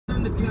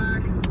On the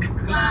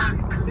clock.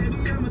 Baby,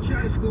 I'ma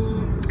try to score.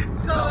 You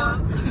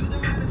the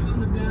hottest on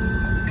the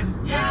block.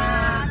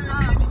 Yeah.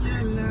 Baby,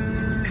 you're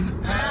lying.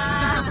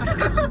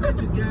 What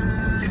you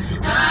got?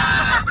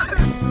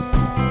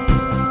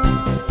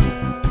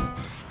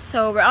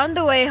 So we're on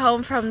the way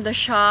home from the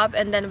shop,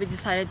 and then we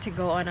decided to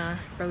go on a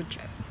road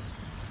trip.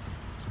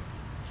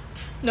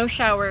 No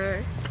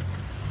shower.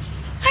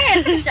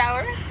 I took a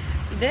shower.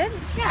 You did?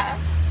 Yeah.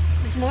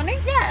 This morning?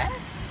 Yeah.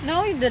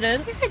 No, you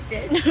didn't. Yes, I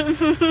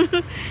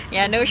did.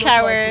 Yeah, no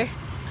shower,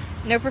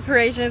 no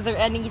preparations or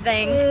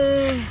anything.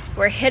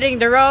 We're hitting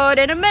the road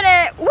in a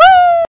minute. Woo!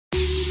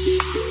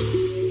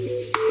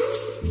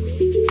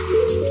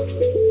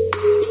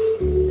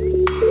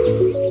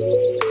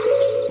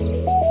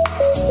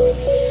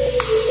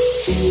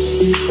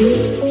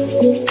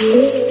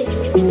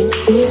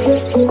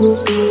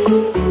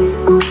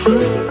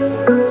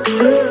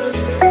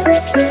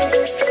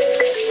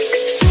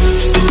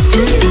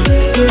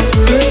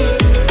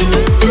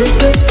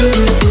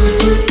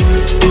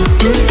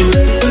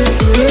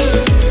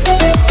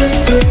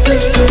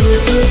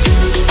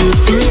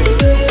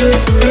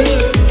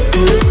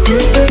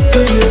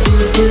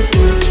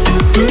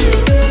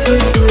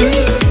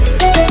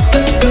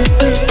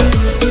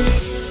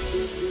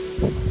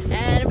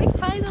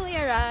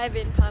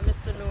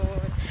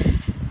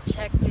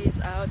 Check these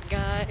out,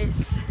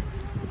 guys.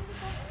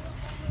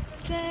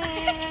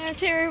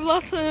 Cherry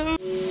blossom.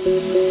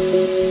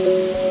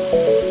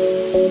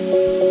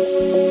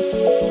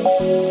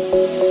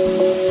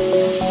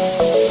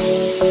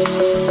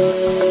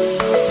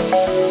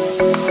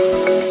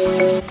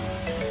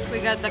 We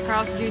got the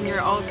Cross Junior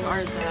all to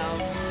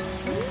ourselves.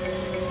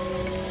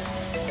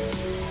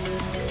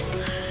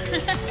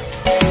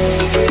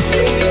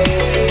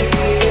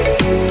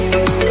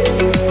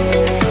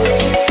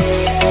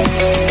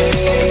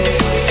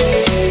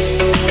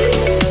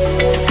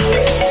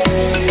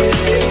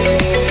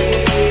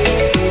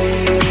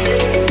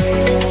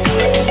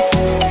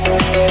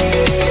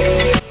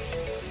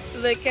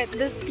 Look at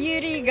this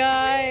beauty,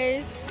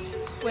 guys.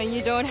 When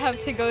you don't have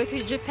to go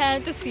to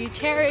Japan to see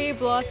cherry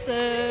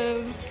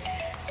blossom.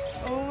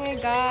 Oh my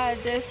god,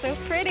 they're so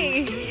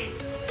pretty.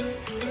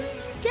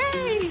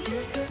 Yay!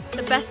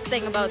 The best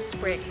thing about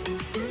spring.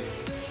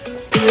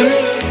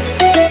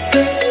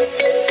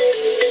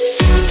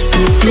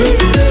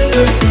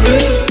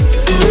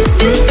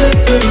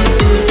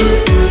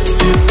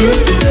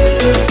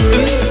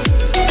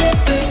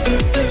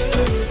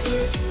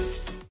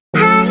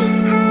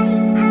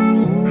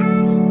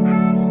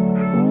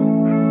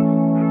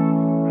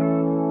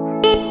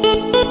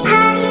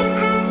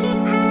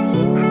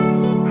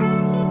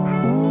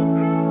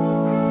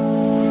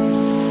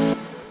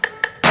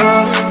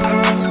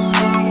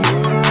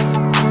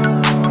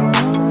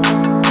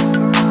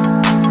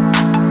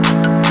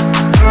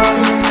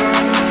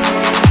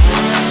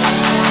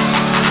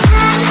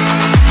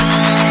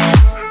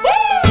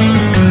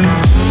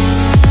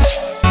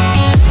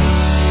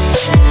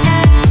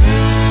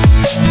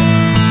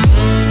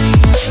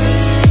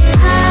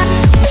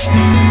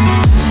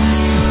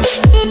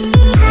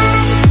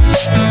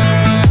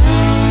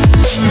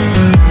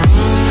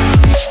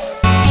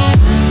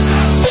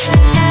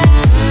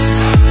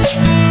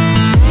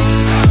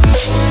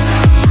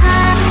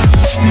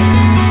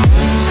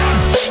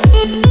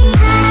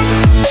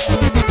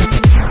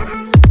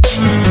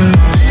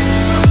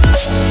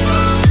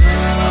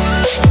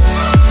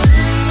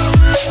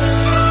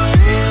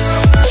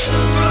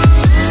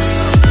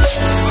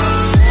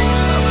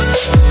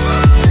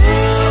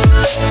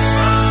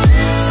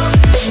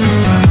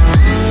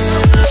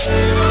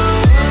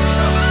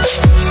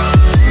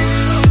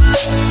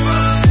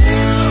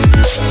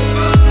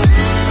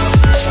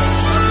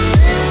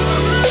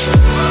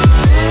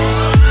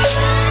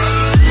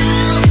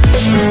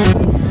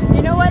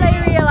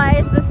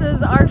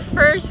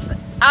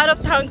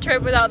 Out-of-town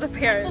trip without the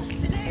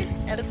parents,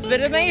 and it's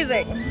been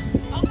amazing.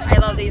 I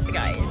love these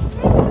guys.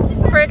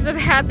 Perks of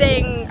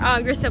having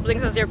your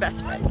siblings as your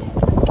best friends.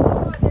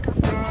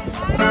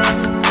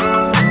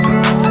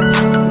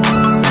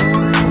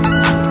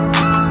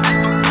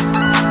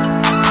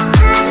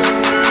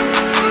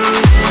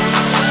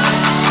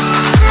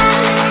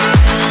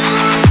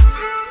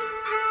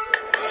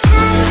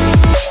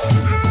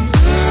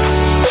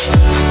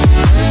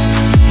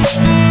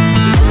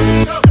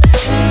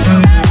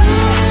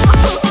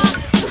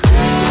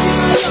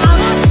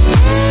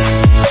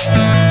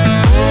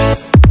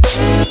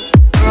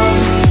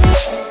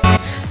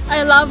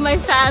 I love my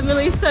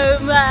family so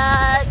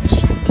much.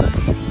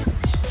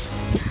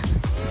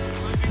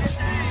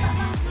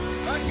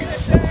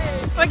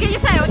 What can you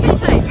say? What can you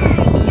say?